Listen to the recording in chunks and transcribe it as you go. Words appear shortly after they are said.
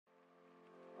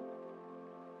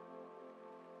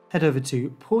Head over to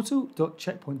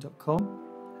portal.checkpoint.com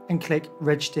and click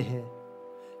Register here.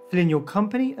 Fill in your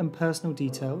company and personal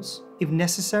details. If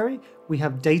necessary, we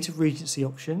have data regency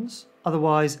options.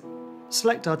 Otherwise,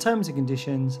 select our terms and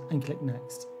conditions and click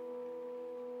Next.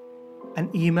 An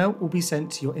email will be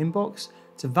sent to your inbox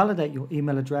to validate your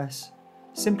email address.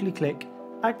 Simply click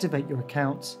Activate your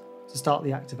account to start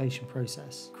the activation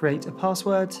process. Create a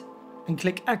password and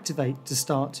click Activate to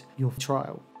start your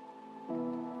trial.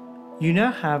 You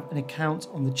now have an account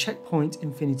on the Checkpoint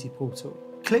Infinity portal.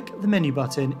 Click the menu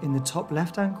button in the top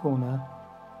left-hand corner.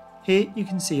 Here you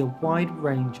can see a wide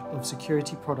range of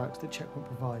security products that Checkpoint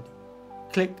provide.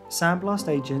 Click Sandblast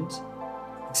Agent,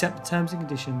 accept the terms and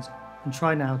conditions, and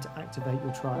try now to activate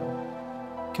your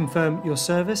trial. Confirm your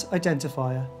service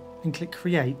identifier and click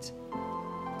Create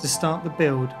to start the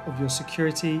build of your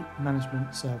security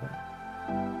management server.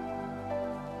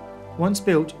 Once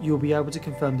built, you'll be able to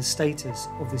confirm the status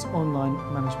of this online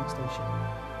management station.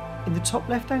 In the top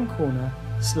left-hand corner,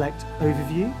 select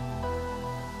Overview.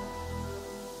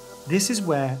 This is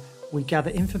where we gather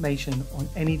information on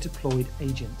any deployed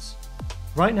agents.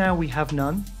 Right now we have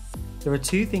none. There are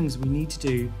two things we need to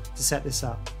do to set this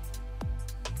up.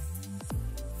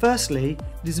 Firstly,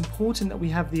 it is important that we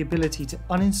have the ability to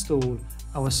uninstall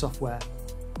our software.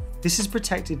 This is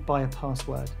protected by a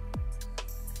password.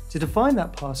 To define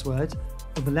that password,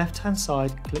 on the left-hand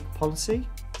side, click Policy,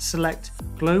 select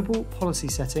Global Policy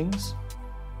Settings,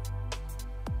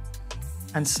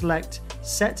 and select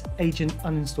Set Agent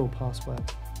Uninstall Password.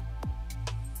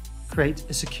 Create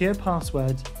a secure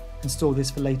password and store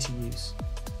this for later use.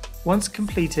 Once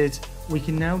completed, we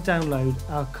can now download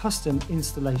our custom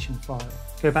installation file.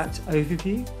 Go back to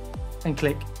Overview and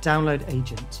click Download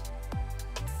Agent.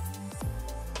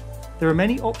 There are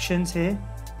many options here,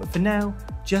 but for now,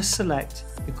 just select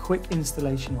the Quick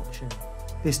Installation option.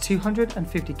 This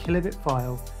 250 kilobit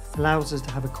file allows us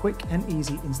to have a quick and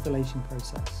easy installation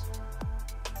process.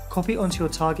 Copy onto your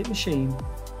target machine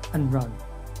and run.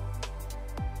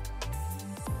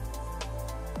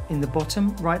 In the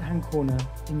bottom right-hand corner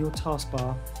in your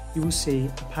taskbar, you will see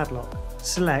a padlock.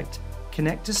 Select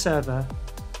Connect to Server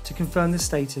to confirm the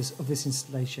status of this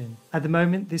installation. At the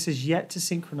moment, this is yet to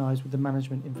synchronize with the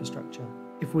management infrastructure.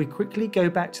 If we quickly go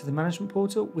back to the management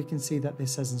portal, we can see that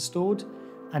this says installed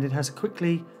and it has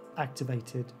quickly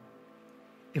activated.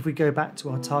 If we go back to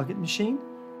our target machine,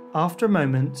 after a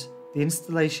moment, the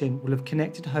installation will have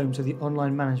connected home to the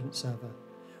online management server.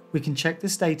 We can check the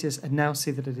status and now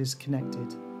see that it is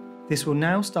connected. This will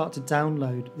now start to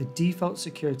download the default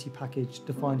security package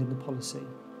defined in the policy.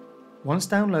 Once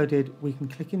downloaded, we can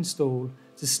click Install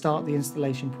to start the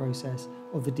installation process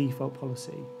of the default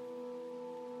policy.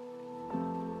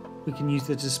 We can use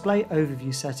the display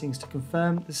overview settings to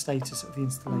confirm the status of the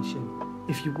installation.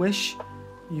 If you wish,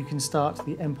 you can start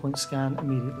the endpoint scan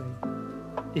immediately.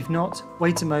 If not,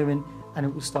 wait a moment and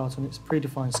it will start on its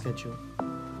predefined schedule.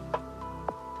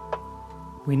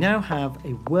 We now have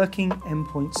a working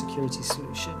endpoint security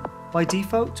solution. By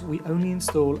default, we only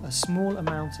install a small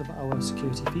amount of our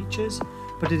security features,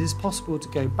 but it is possible to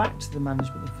go back to the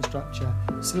management infrastructure,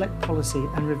 select policy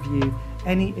and review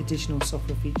any additional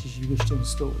software features you wish to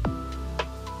install.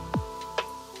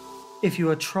 If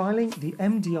you are trialing the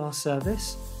MDR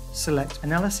service, select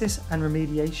Analysis and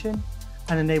Remediation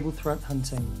and enable threat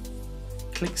hunting.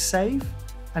 Click Save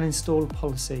and install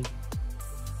policy.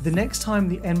 The next time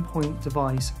the endpoint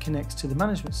device connects to the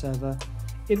management server,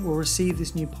 it will receive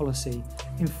this new policy,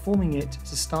 informing it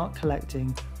to start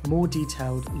collecting more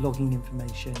detailed logging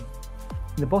information.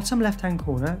 In the bottom left-hand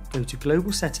corner, go to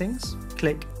Global Settings,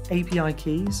 click API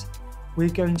Keys. We're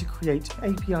going to create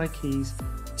API keys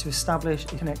to establish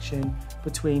a connection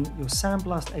between your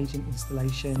Sandblast Agent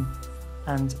installation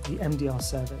and the MDR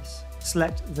service.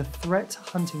 Select the Threat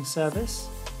Hunting service.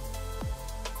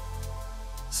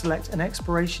 Select an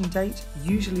expiration date,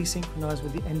 usually synchronized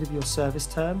with the end of your service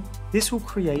term. This will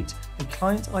create a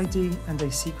client ID and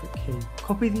a secret key.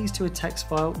 Copy these to a text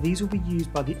file. These will be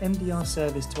used by the MDR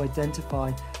service to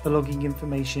identify the logging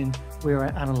information we are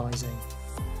analyzing.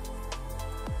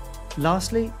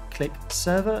 Lastly, click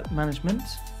Server Management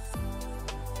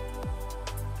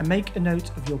and make a note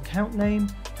of your account name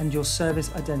and your service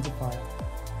identifier.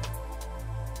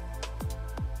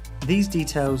 These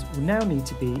details will now need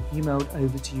to be emailed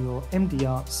over to your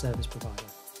MDR service provider.